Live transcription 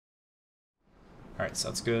Alright, so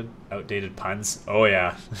that's good. Outdated puns. Oh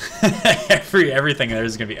yeah. Everything there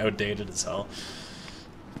is gonna be outdated as hell.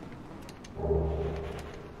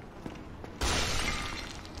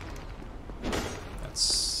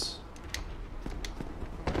 That's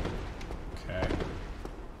okay.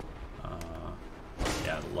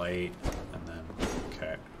 Yeah, light, and then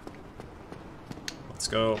okay. Let's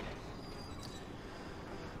go.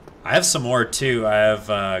 I have some more too. I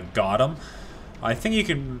have got 'em. I think you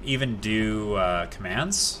can even do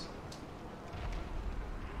commands.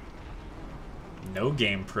 No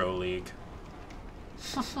Game Pro League.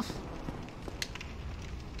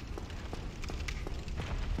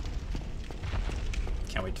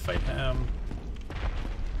 Can't wait to fight him.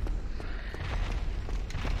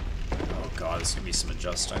 Oh god, there's gonna be some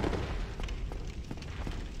adjusting.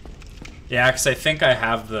 Yeah, because I think I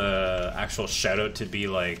have the actual shoutout to be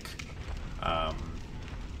like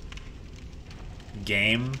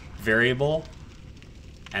game variable,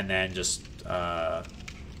 and then just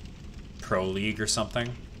Pro League or something.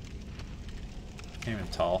 Can't even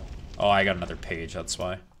tell. Oh, I got another page, that's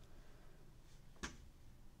why.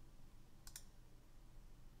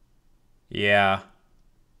 Yeah.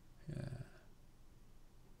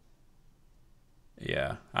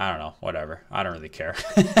 Yeah, I don't know, whatever. I don't really care.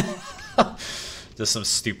 Just some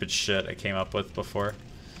stupid shit I came up with before.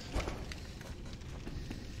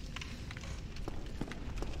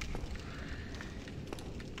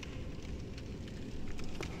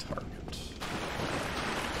 Target.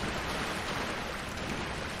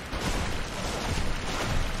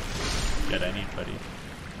 Get anybody.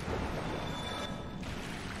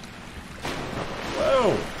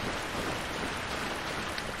 Whoa!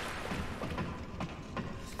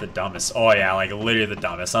 The dumbest. Oh yeah, like literally the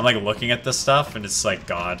dumbest. I'm like looking at this stuff and it's like,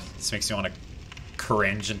 God, this makes me want to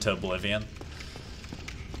cringe into oblivion.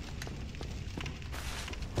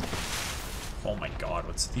 Oh my God,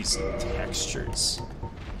 what's these textures?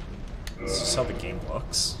 Is this how the game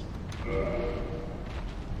looks?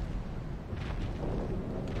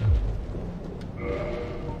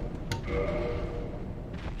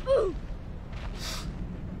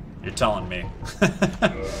 You're telling me.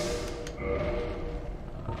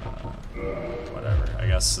 Whatever, I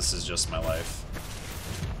guess this is just my life.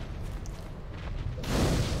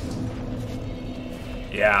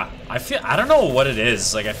 Yeah, I don't know what it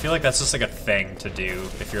is. Like, I feel like that's just like a thing to do.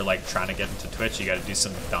 If you're like trying to get into Twitch, you gotta do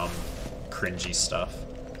some dumb, cringy stuff.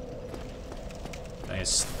 I think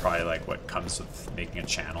it's probably like what comes with making a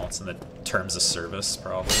channel. It's in the terms of service,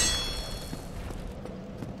 probably.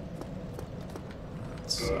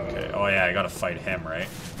 Okay, oh yeah, I gotta fight him, right?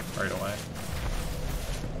 Right away.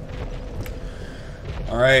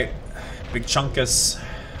 Alright, Big Chunkus,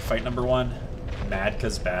 fight number 1. Mad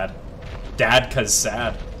cause bad. Dad cause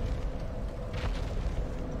sad.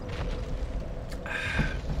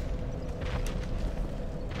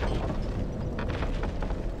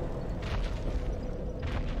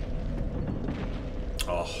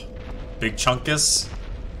 Oh, Big Chunkus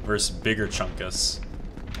versus Bigger Chunkus.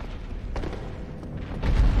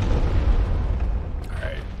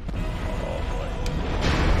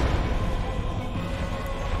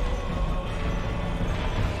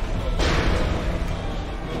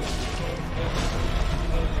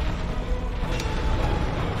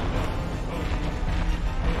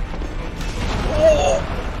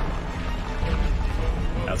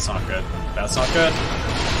 That's not good. That's not good.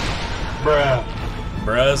 Bruh.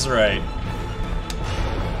 Bruh's right.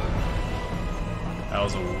 That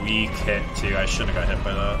was a weak hit, too. I shouldn't have got hit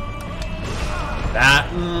by that.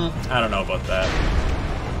 That, I don't know about that.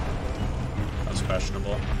 That was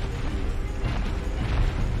questionable.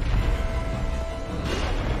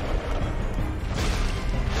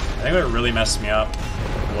 I think what really messed me up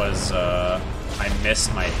was I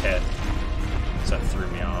missed my hit. So that threw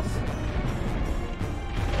me off.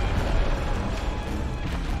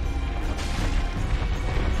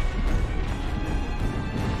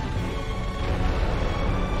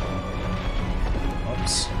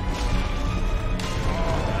 Oops.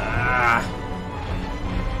 Ah.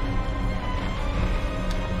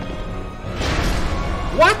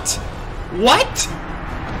 What? What?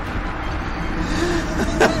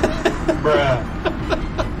 Bruh.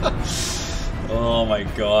 Oh my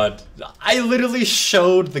God. I literally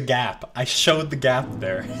showed the gap. I showed the gap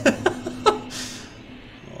there.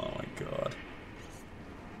 Oh my God.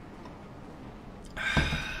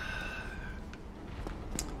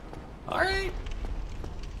 Alright.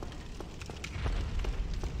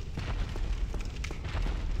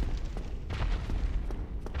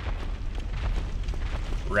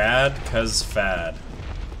 Rad cuz fad.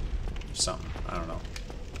 Or something. I don't know.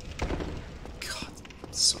 God,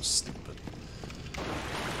 it's so stupid.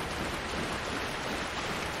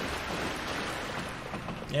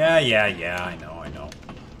 Yeah, I know.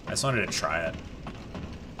 I just wanted to try it.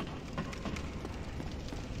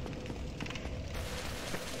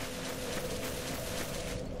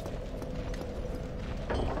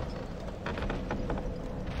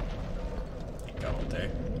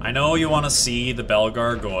 I know you want to see the bell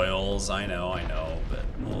gargoyles. I know, but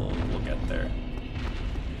we'll get there.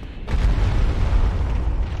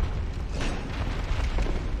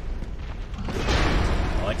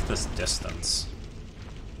 I like this distance.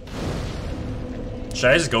 Should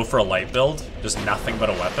I just go for a light build? Just nothing but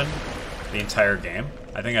a weapon? The entire game?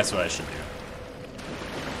 I think that's what I should do.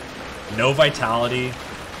 No vitality.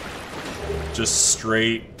 Just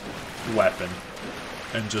straight weapon.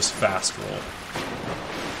 And just fast roll.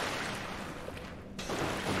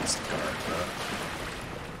 Guard,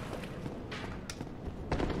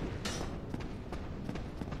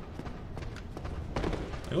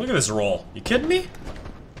 hey, look at this roll. You kidding me?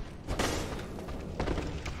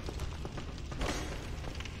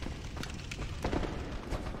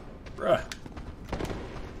 Bruh.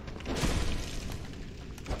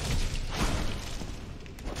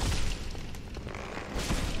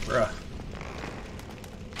 Bruh.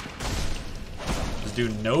 Just do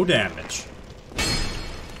no damage.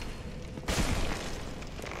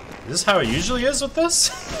 Is this how it usually is with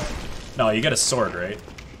this? No, you get a sword, right?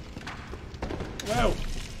 Whoa.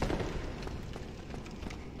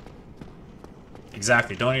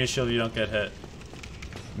 Exactly, don't need a shield if you don't get hit.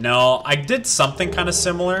 No, I did something kind of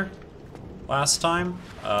similar last time.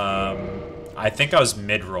 I think I was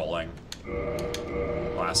mid-rolling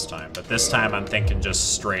last time, but this time I'm thinking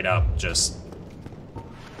just straight up, just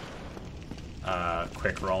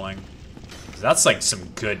quick rolling. That's like some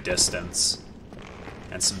good distance.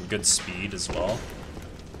 And some good speed as well.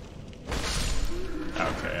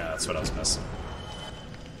 Okay, yeah, that's what I was missing.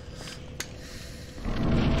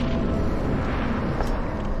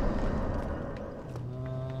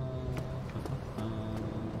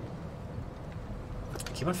 I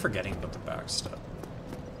keep on forgetting about the backstep.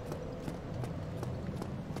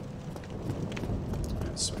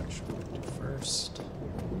 Alright, so actually what we'll do first.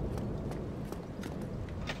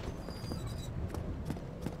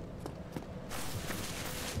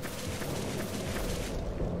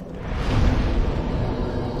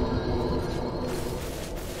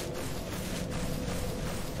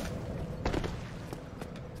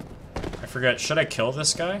 I forget, should I kill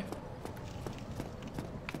this guy? I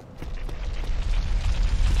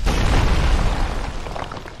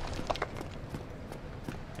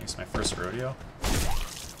think it's my first rodeo.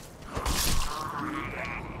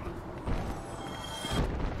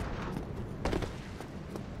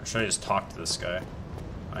 Or should I just talk to this guy?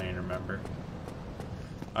 I don't even remember.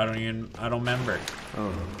 I don't remember.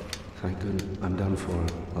 Oh, thank goodness. I'm done for.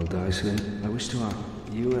 I'll die soon. I wish to ask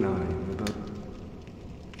you and I about...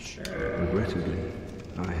 Sure. Regrettably,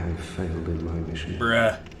 I have failed in my mission.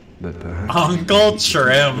 Bruh. But perhaps... Uncle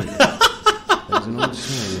Trim. There's an old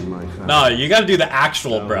saying in my family. No, you gotta do the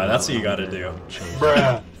actual bruh. That's what you gotta do.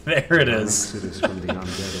 Bruh. There it is. Exodus from the Undead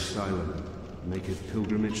Asylum. Make a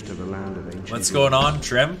pilgrimage to the land of ancient... What's going on,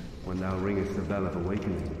 Trim? When thou ringest the bell of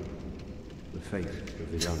awakening, the fate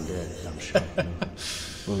of the undead thou shalt know.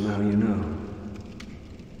 Well, now you know.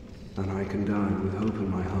 And I can die with hope in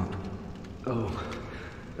my heart. Oh,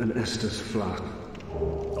 an Estus flask.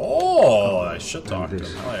 Oh, I should talk to him.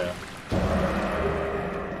 Oh,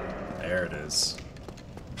 yeah. There it is.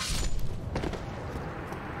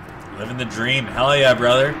 Living the dream. Hell yeah,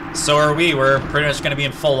 brother. So are we. We're pretty much going to be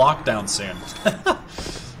in full lockdown soon.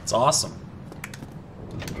 It's awesome.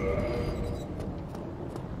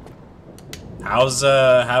 How's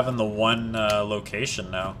having the one location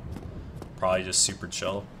now? Probably just super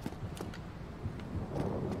chill.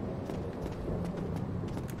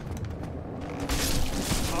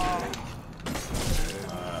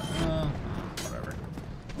 Whatever.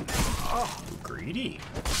 Greedy.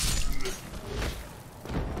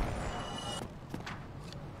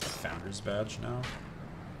 Founder's badge now?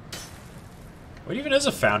 What even is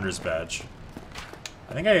a founder's badge?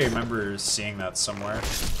 I think I remember seeing that somewhere.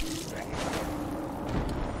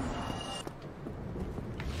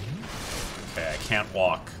 Okay, I can't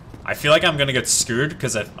walk. I feel like I'm gonna get screwed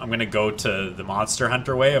because I'm gonna go to the Monster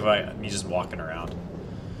Hunter way if me just walking around. I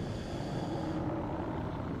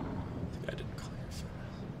think I didn't clarify.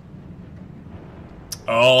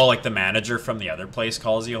 Oh, like the manager from the other place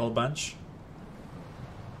calls you a whole bunch?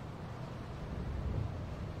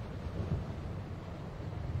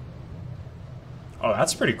 Oh,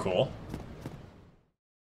 that's pretty cool.